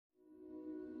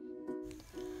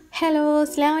Hello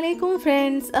അസ്സലാമു അലൈക്കും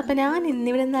friends. അപ്പോൾ ഞാൻ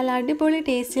ഇന്നിവിടെ നല്ല അടിപൊളി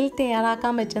ടേസ്റ്റിൽ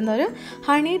തയ്യാറാക്കാൻ പറ്റുന്ന ഒരു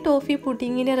ഹണി ടോഫി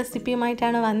പുഡിങ്ങിൻ്റെ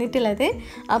റെസിപ്പിയുമായിട്ടാണ് വന്നിട്ടുള്ളത്.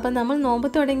 അപ്പോൾ നമ്മൾ നോമ്പ്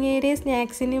തുടങ്ങിയ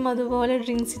സ്നാക്സിനും അതുപോലെ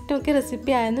ഡ്രിങ്ക്സിനും ഒക്കെ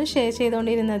റെസിപ്പി ആയിരുന്നു ഷെയർ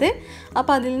ചെയ്തുകൊണ്ടിരുന്നത്.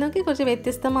 അപ്പോൾ അതിൽ നിന്നൊക്കെ കുറച്ച്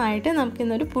വ്യത്യസ്തമായിട്ട്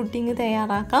നമുക്കിന്നൊരു പുഡിങ്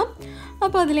തയ്യാറാക്കാം.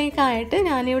 അപ്പോൾ അതിലേക്കായിട്ട്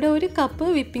ഞാനിവിടെ ഒരു കപ്പ്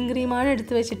വിപ്പിംഗ് ക്രീമാണ്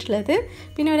എടുത്ത് വെച്ചിട്ടുള്ളത്.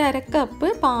 പിന്നെ ഒരു അര കപ്പ്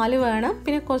പാല് വേണം,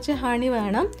 പിന്നെ കുറച്ച് ഹണി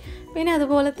വേണം, പിന്നെ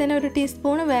അതുപോലെ തന്നെ ഒരു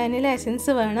ടീസ്പൂൺ വാനില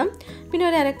എസൻസ് വേണം, പിന്നെ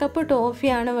ഒരു അര കപ്പ്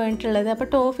ടോഫിയാണ് വേണ്ടിയിട്ടുള്ളത്. അപ്പോൾ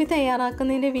ടോഫി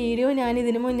തയ്യാറാക്കുന്നതിൻ്റെ വീഡിയോ ഞാൻ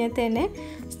ഇതിനു മുന്നേ തന്നെ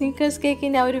സ്നിക്കേഴ്സ്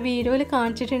കേക്കിൻ്റെ ആ ഒരു വീഡിയോയിൽ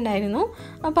കാണിച്ചിട്ടുണ്ടായിരുന്നു.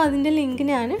 അപ്പോൾ അതിൻ്റെ ലിങ്ക്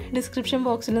ഞാൻ ഡിസ്ക്രിപ്ഷൻ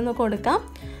ബോക്സിലൊന്ന് കൊടുക്കാം.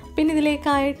 പിന്നെ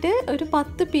ഇതിലേക്കായിട്ട് ഒരു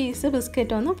 10 പീസ്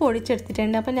ബിസ്ക്കറ്റ് ഒന്ന്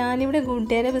പൊടിച്ചെടുത്തിട്ടുണ്ട്. അപ്പോൾ ഞാനിവിടെ ഗുഡ്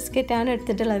ഡേയുടെ ബിസ്ക്കറ്റാണ്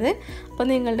എടുത്തിട്ടുള്ളത്. അപ്പോൾ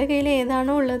നിങ്ങളുടെ കയ്യിൽ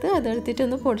ഏതാണോ ഉള്ളത്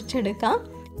അതെടുത്തിട്ടൊന്ന് പൊടിച്ചെടുക്കാം.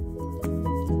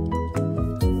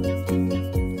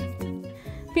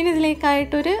 പിന്നെ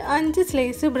ഇതിലേക്കായിട്ടൊരു 5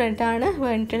 സ്ലൈസ് ബ്രെഡാണ്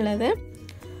വേണ്ടിയിട്ടുള്ളത്.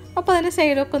 അപ്പോൾ അതിൻ്റെ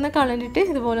സൈഡൊക്കെ ഒന്ന് കളഞ്ഞിട്ട്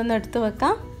ഇതുപോലെ ഒന്ന് എടുത്ത്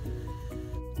വെക്കാം.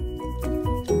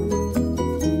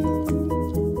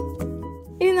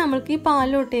 ഇനി നമ്മൾക്ക് ഈ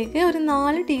പാലിലോട്ടേക്ക് ഒരു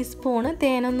 4 ടീസ്പൂണ്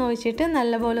തേനൊന്ന് ഒഴിച്ചിട്ട്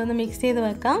നല്ലപോലെ ഒന്ന് മിക്സ് ചെയ്ത്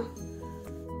വെക്കാം.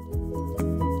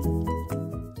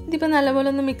 ഇതിപ്പോൾ നല്ലപോലെ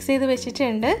ഒന്ന് മിക്സ് ചെയ്ത്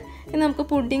വെച്ചിട്ടുണ്ട്. ഇനി നമുക്ക്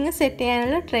പുഡിങ് സെറ്റ്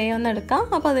ചെയ്യാനുള്ള ട്രേ ഒന്ന് എടുക്കാം.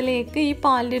 അപ്പോൾ അതിലേക്ക് ഈ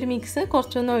പാലിൻ്റെ ഒരു മിക്സ്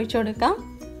കുറച്ചൊന്ന് ഒഴിച്ചു കൊടുക്കാം.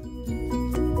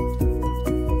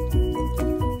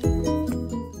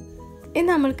 ഇനി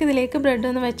നമ്മൾക്ക് ഇതിലേക്ക് ബ്രെഡ്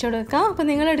ഒന്ന് വെച്ച് കൊടുക്കാം. അപ്പോൾ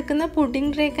നിങ്ങൾ എടുക്കുന്ന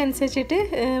പുഡിംഗ് ട്രേക്ക് അനുസരിച്ചിട്ട്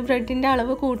ബ്രെഡിൻ്റെ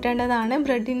അളവ് കൂട്ടേണ്ടതാണ്.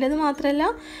 ബ്രെഡിൻ്റെത് മാത്രമല്ല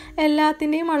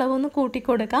എല്ലാത്തിൻ്റെയും അളവൊന്ന്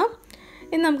കൂട്ടിക്കൊടുക്കാം.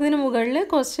 ഇനി നമുക്കിതിന് മുകളിൽ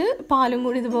കുറച്ച് പാലും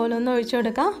കൂടി ഇതുപോലെ ഒന്ന് ഒഴിച്ചു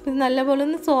കൊടുക്കാം. ഇത് നല്ലപോലെ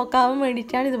ഒന്ന് സോക്കാവാൻ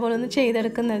വേണ്ടിയിട്ടാണ് ഇതുപോലെ ഒന്ന്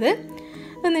ചെയ്തെടുക്കുന്നത്.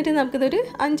 എന്നിട്ട് നമുക്കിതൊരു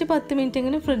 5-10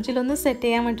 മിനിറ്റെങ്കിലും ഫ്രിഡ്ജിലൊന്ന് സെറ്റ്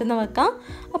ചെയ്യാൻ വേണ്ടി വെക്കാം.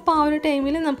 അപ്പോൾ ആ ഒരു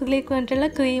ടൈമിൽ നമുക്കിതിലേക്ക്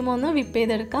വേണ്ടിയിട്ടുള്ള ക്രീം ഒന്ന് വിപ്പ്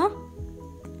ചെയ്തെടുക്കാം.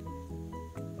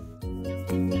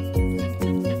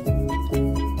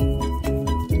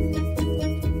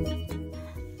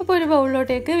 ഒരു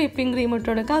ബൗളിലോട്ടേക്ക് വിപ്പിംഗ് ക്രീം ഇട്ട്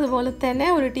കൊടുക്കുക. അതുപോലെ തന്നെ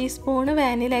ഒരു ടീസ്പൂണ്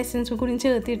വാനില എസൻസ് കൂടി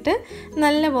ചേർത്തിട്ട്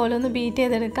നല്ലപോലെ ഒന്ന് ബീറ്റ്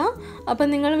ചെയ്തെടുക്കാം. അപ്പം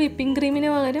നിങ്ങൾ വിപ്പിംഗ് ക്രീമിന്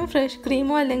പകരം ഫ്രഷ്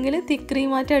ക്രീമോ അല്ലെങ്കിൽ തിക്ക്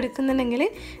ക്രീമായിട്ട് എടുക്കുന്നുണ്ടെങ്കിൽ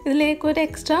ഇതിലേക്ക് ഒരു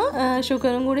എക്സ്ട്രാ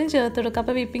ഷുഗറും കൂടി ചേർത്ത് കൊടുക്കുക.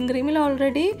 അപ്പോൾ വിപ്പിംഗ് ക്രീമിൽ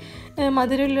ഓൾറെഡി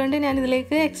മധുരം ഉള്ളതുകൊണ്ട് ഞാൻ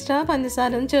ഇതിലേക്ക് എക്സ്ട്രാ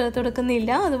പഞ്ചസാര ഒന്നും ചേർത്ത്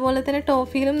കൊടുക്കുന്നില്ല. അതുപോലെ തന്നെ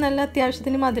ടോഫിയിലും നല്ല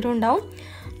അത്യാവശ്യത്തിന് മധുരം ഉണ്ടാവും.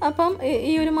 അപ്പം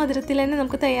ഈ ഒരു മധുരത്തിൽ തന്നെ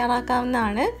നമുക്ക്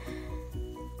തയ്യാറാക്കാവുന്നതാണ്.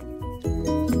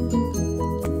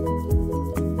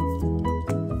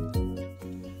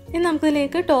 ഇനി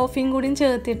നമുക്കിതിലേക്ക് ടോഫിയും കൂടിയും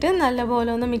ചേർത്തിട്ട് നല്ലപോലെ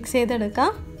ഒന്ന് മിക്സ്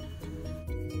ചെയ്തെടുക്കാം.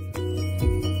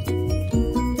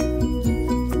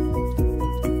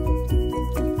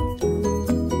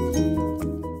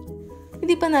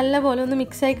 ഇതിപ്പോൾ നല്ലപോലെ ഒന്ന്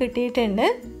മിക്സായി കിട്ടിയിട്ടുണ്ട്.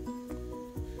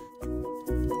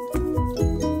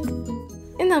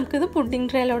 ഇനി നമുക്കിത് പുഡിംഗ്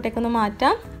ട്രേയിലോട്ടേക്കൊന്ന്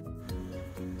മാറ്റാം.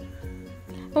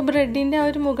 അപ്പോൾ ബ്രെഡിൻ്റെ ആ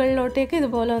ഒരു മുകളിലോട്ടേക്ക്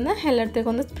ഇതുപോലെ ഒന്ന്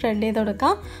എല്ലായിടത്തേക്കൊന്ന് സ്പ്രെഡ് ചെയ്ത്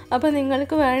കൊടുക്കാം. അപ്പോൾ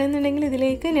നിങ്ങൾക്ക് വേണമെന്നുണ്ടെങ്കിൽ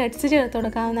ഇതിലേക്ക് നട്ട്സ് ചേർത്ത്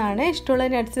കൊടുക്കാവുന്നതാണ്. ഇഷ്ടമുള്ള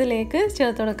നട്ട്സ് ഇതിലേക്ക്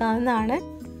ചേർത്ത് കൊടുക്കാവുന്നതാണ്.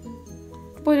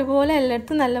 അപ്പോൾ ഒരുപോലെ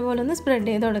എല്ലായിടത്തും നല്ലപോലെ ഒന്ന് സ്പ്രെഡ്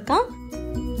ചെയ്ത് കൊടുക്കാം.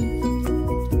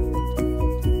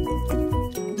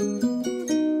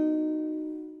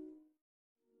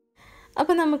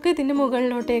 അപ്പോൾ നമുക്ക് ഇതിൻ്റെ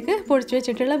മുകളിലോട്ടേക്ക് പൊടിച്ച്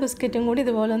വെച്ചിട്ടുള്ള ബിസ്ക്കറ്റും കൂടി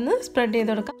ഇതുപോലെ ഒന്ന് സ്പ്രെഡ്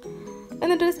ചെയ്ത് കൊടുക്കാം.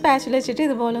 എന്നിട്ടൊരു സ്പാച്ചിൽ വെച്ചിട്ട്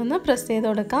ഇതുപോലെ ഒന്ന് പ്രസ് ചെയ്ത്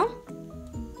കൊടുക്കാം.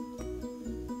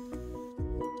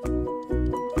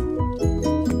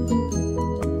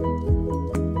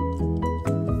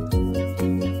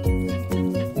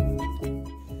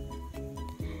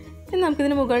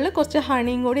 നമുക്കിതിന് മുകളിൽ കുറച്ച്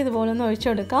ഹണിയും കൂടി ഇതുപോലെ ഒന്ന് ഒഴിച്ചു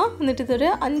കൊടുക്കാം. എന്നിട്ട് ഇതൊരു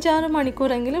 5-6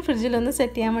 മണിക്കൂറെങ്കിലും ഫ്രിഡ്ജിലൊന്ന്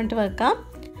സെറ്റ് ചെയ്യാൻ വേണ്ടി വെക്കാം.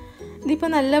 ഇതിപ്പോൾ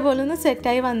നല്ലപോലെ ഒന്ന്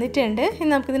സെറ്റായി വന്നിട്ടുണ്ട്. ഇനി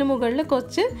നമുക്കിതിന് മുകളിൽ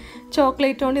കുറച്ച്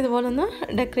ചോക്ലേറ്റ് കൊണ്ട് ഇതുപോലെ ഒന്ന്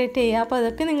ഡെക്കറേറ്റ് ചെയ്യാം. അപ്പോൾ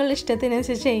അതൊക്കെ നിങ്ങളുടെ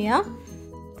ഇഷ്ടത്തിനനുസരിച്ച് ചെയ്യാം.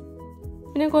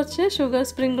 പിന്നെ കുറച്ച് ഷുഗർ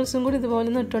സ്പ്രിങ്കിൾസും കൂടി ഇതുപോലെ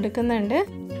ഒന്ന് ഇട്ട് കൊടുക്കുന്നുണ്ട്.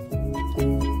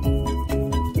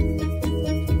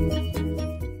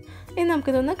 ഇനി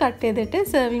നമുക്കിതൊന്ന് കട്ട് ചെയ്തിട്ട്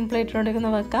സെർവിങ് പ്ലേറ്റിലോട്ടേക്ക്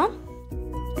ഒന്ന് വെക്കാം.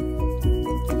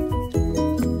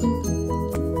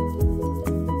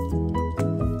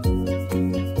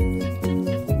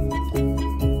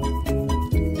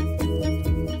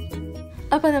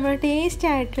 അപ്പോൾ നമ്മുടെ ടേസ്റ്റി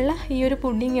ആയിട്ടുള്ള ഈ ഒരു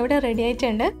പുഡിംഗ് ഇവിടെ റെഡി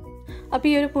ആയിട്ടുണ്ട്. അപ്പോൾ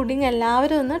ഈ ഒരു പുഡിംഗ്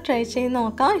എല്ലാവരും ഒന്ന് ട്രൈ ചെയ്ത്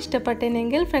നോക്കാം.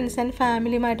 ഇഷ്ടപ്പെട്ടിട്ടുണ്ടെങ്കിൽ ഫ്രണ്ട്സ് ആൻഡ്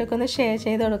ഫാമിലിയുമായിട്ടൊക്കെ ഒന്ന് ഷെയർ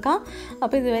ചെയ്ത് കൊടുക്കാം.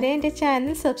 അപ്പോൾ ഇതുവരെ എൻ്റെ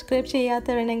ചാനൽ സബ്സ്ക്രൈബ്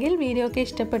ചെയ്യാത്തവരുണ്ടെങ്കിൽ വീഡിയോ ഒക്കെ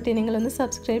ഇഷ്ടപ്പെട്ടിട്ടുണ്ടെങ്കിൽ ഒന്ന്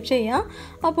സബ്സ്ക്രൈബ് ചെയ്യാം.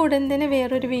 അപ്പോൾ ഉടൻ തന്നെ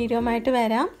വേറൊരു വീഡിയോ ആയിട്ട്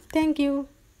വരാം. താങ്ക്